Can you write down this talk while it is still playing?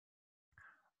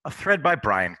A thread by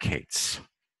Brian Cates.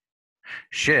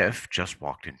 Schiff just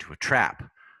walked into a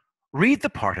trap. Read the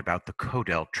part about the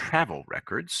Codell travel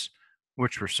records,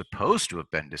 which were supposed to have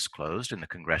been disclosed in the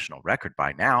congressional record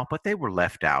by now, but they were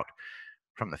left out.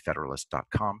 From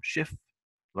thefederalist.com, Schiff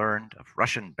learned of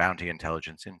Russian bounty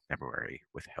intelligence in February,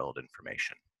 withheld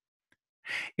information.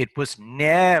 It was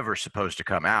never supposed to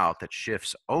come out that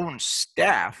Schiff's own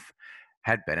staff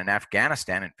had been in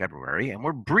Afghanistan in February and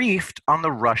were briefed on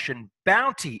the Russian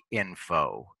bounty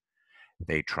info.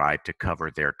 They tried to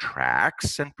cover their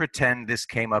tracks and pretend this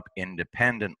came up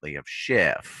independently of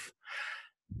Schiff.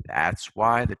 That's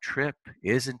why the trip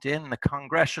isn't in the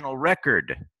congressional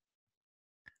record.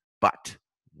 But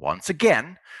once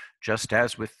again, just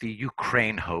as with the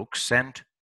Ukraine hoax and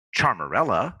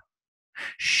Charmarella,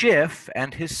 Schiff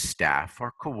and his staff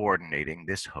are coordinating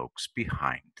this hoax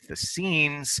behind the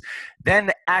scenes, then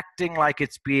acting like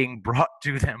it's being brought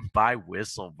to them by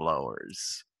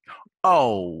whistleblowers.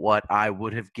 Oh, what I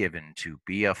would have given to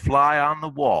be a fly on the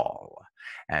wall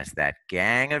as that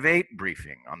Gang of Eight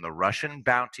briefing on the Russian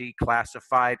bounty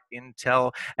classified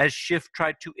intel, as Schiff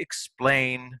tried to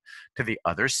explain to the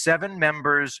other 7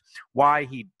 members why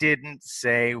he didn't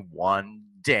say one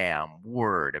damn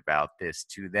word about this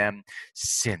to them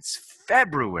since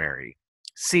February.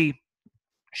 See,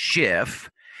 Schiff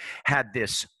had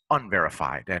this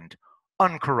unverified and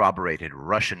uncorroborated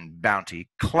Russian bounty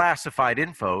classified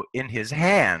info in his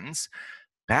hands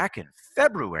back in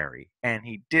February, and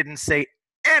he didn't say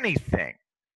anything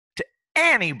to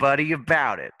anybody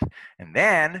about it. And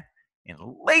then in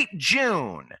late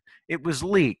June, it was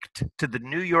leaked to the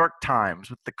New York Times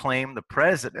with the claim the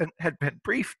president had been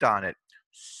briefed on it.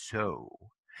 So,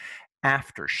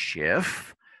 after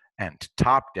Schiff and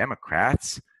top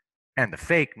Democrats and the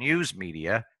fake news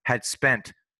media had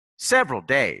spent several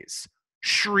days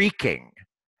shrieking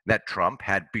that Trump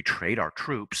had betrayed our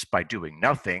troops by doing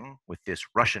nothing with this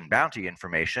Russian bounty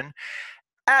information,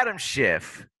 Adam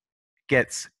Schiff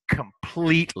gets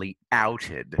completely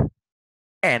outed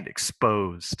and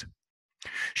exposed.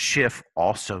 Schiff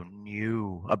also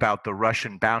knew about the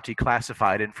Russian bounty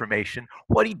classified information.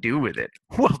 What'd he do with it?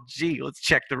 Well, gee, let's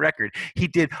check the record.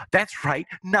 That's right,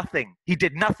 nothing. He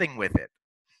did nothing with it.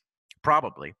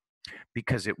 Probably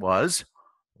because it was,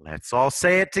 let's all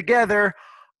say it together,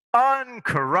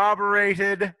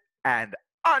 uncorroborated and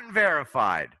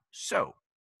unverified. So,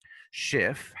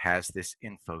 Schiff has this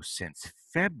info since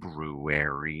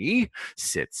February,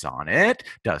 sits on it,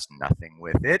 does nothing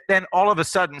with it. Then all of a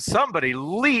sudden, somebody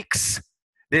leaks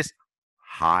this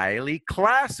highly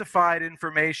classified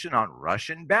information on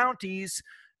Russian bounties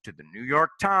to the New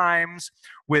York Times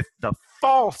with the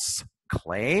false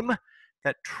claim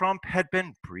that Trump had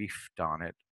been briefed on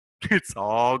it. It's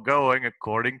all going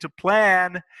according to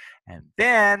plan. And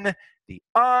then the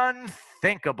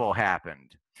unthinkable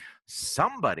happened.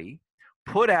 Somebody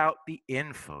put out the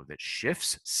info that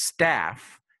Schiff's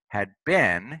staff had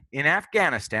been in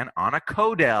Afghanistan on a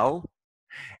Codell,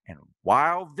 and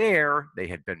while there, they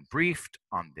had been briefed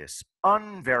on this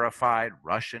unverified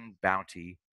Russian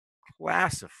bounty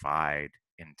classified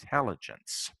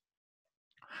intelligence.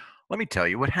 Let me tell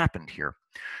you what happened here.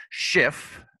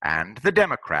 Schiff and the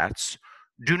Democrats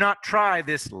do not try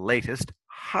this latest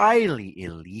highly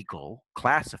illegal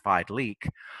classified leak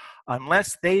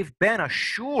unless they've been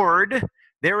assured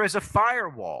there is a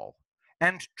firewall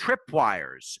and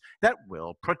tripwires that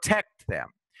will protect them.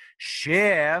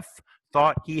 Schiff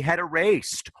thought he had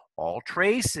erased all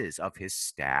traces of his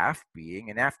staff being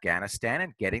in Afghanistan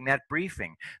and getting that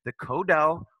briefing. The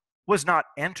Codell was not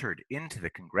entered into the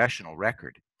congressional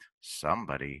record.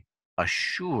 Somebody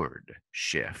assured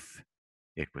Schiff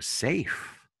it was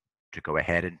safe to go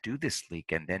ahead and do this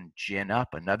leak and then gin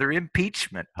up another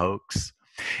impeachment hoax.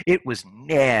 It was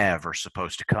never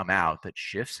supposed to come out that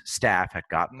Schiff's staff had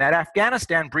gotten that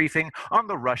Afghanistan briefing on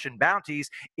the Russian bounties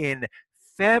in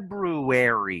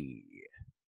February.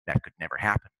 That could never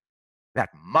happen. That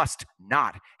must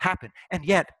not happen. And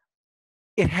yet,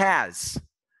 it has.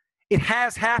 It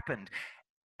has happened.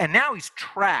 And now he's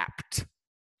trapped.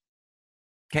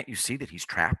 Can't you see that he's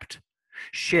trapped?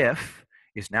 Schiff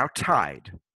is now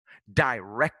tied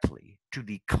directly to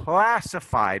the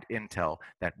classified intel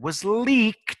that was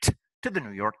leaked to the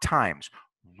New York Times,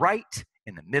 right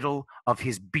in the middle of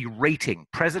his berating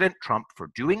President Trump for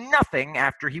doing nothing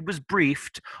after he was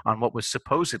briefed on what was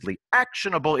supposedly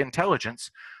actionable intelligence.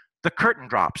 The curtain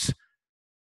drops,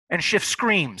 and Schiff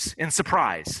screams in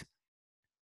surprise.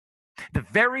 The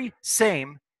very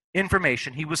same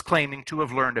information he was claiming to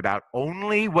have learned about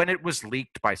only when it was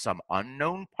leaked by some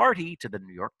unknown party to the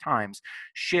New York Times,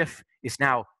 Schiff is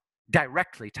now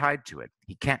directly tied to it.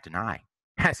 He can't deny.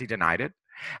 Has he denied it?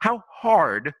 How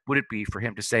hard would it be for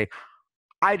him to say,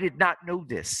 I did not know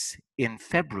this in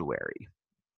February?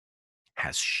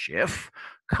 Has Schiff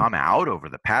come out over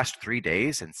the past 3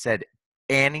 days and said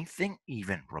anything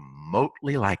even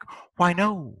remotely like, why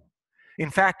no? In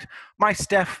fact, my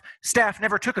staff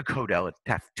never took a Codel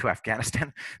to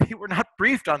Afghanistan. They were not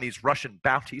briefed on these Russian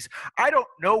bounties. I don't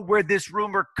know where this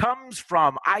rumor comes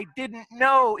from. I didn't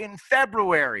know in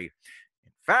February.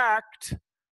 In fact,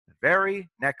 the very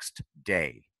next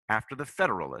day, after the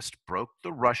Federalist broke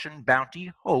the Russian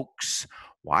bounty hoax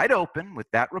wide open with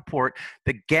that report,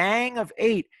 the Gang of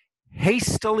Eight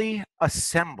hastily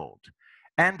assembled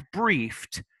and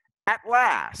briefed at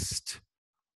last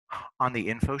on the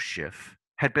info Schiff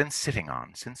had been sitting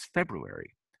on since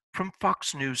February. From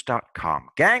FoxNews.com,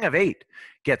 Gang of Eight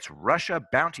gets Russia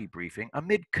bounty briefing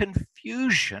amid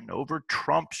confusion over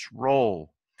Trump's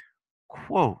role.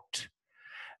 Quote,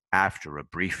 after a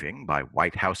briefing by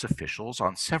White House officials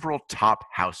on several top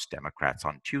House Democrats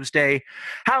on Tuesday,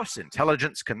 House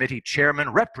Intelligence Committee Chairman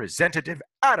Representative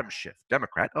Adam Schiff,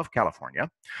 Democrat of California,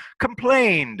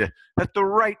 complained that the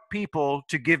right people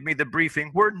to give me the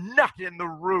briefing were not in the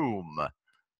room.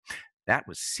 That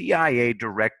was CIA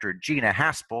Director Gina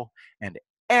Haspel and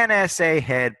NSA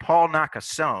head Paul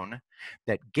Nakasone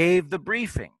that gave the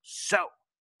briefing. So,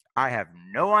 I have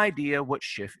no idea what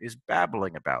Schiff is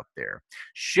babbling about there.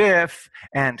 Schiff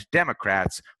and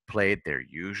Democrats played their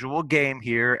usual game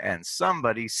here, and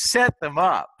somebody set them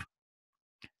up.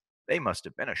 They must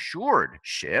have been assured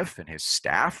Schiff and his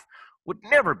staff would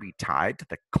never be tied to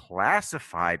the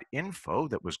classified info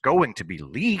that was going to be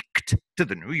leaked to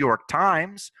the New York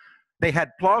Times. They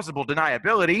had plausible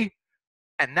deniability,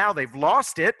 and now they've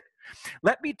lost it.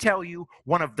 Let me tell you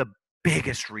one of the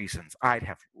biggest reasons I'd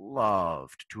have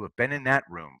loved to have been in that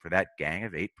room for that Gang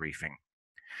of Eight briefing.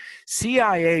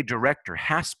 CIA Director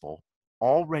Haspel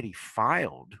already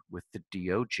filed with the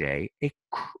DOJ a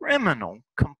criminal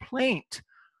complaint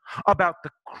about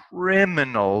the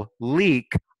criminal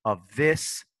leak of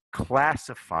this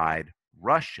classified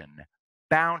Russian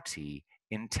bounty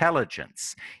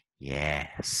intelligence.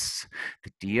 Yes,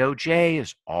 the DOJ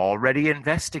is already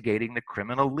investigating the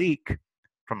criminal leak.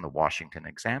 From the Washington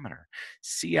Examiner,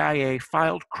 CIA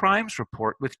filed crimes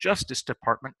report with Justice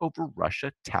Department over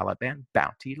Russia Taliban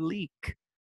bounty leak.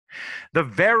 The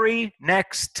very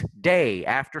next day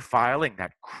after filing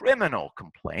that criminal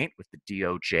complaint with the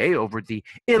DOJ over the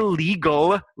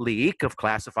illegal leak of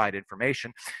classified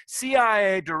information,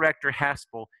 CIA Director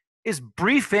Haspel is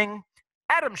briefing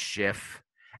Adam Schiff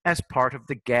as part of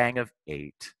the Gang of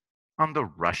Eight on the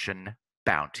Russian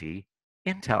bounty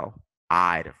intel.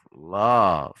 I'd have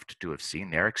loved to have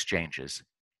seen their exchanges.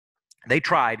 They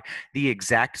tried the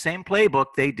exact same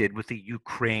playbook they did with the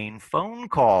Ukraine phone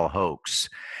call hoax.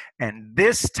 And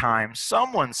this time,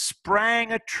 someone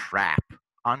sprang a trap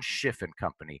on Schiff and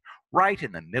Company right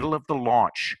in the middle of the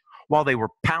launch while they were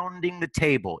pounding the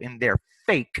table in their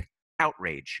fake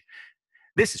outrage.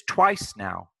 This is twice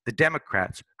now the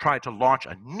Democrats tried to launch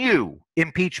a new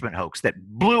impeachment hoax that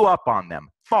blew up on them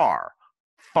far,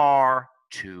 far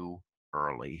too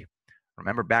early.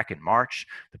 Remember back in March,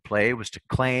 the play was to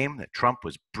claim that Trump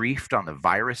was briefed on the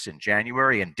virus in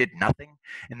January and did nothing,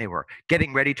 and they were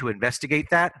getting ready to investigate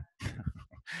that?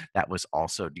 That was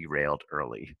also derailed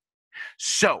early.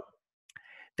 So,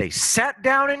 they sat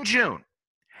down in June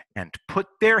and put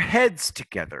their heads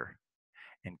together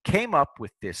and came up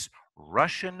with this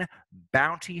Russian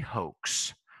bounty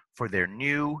hoax for their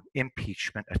new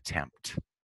impeachment attempt.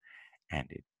 And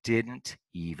it didn't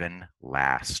even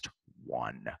last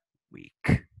 1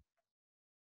 week.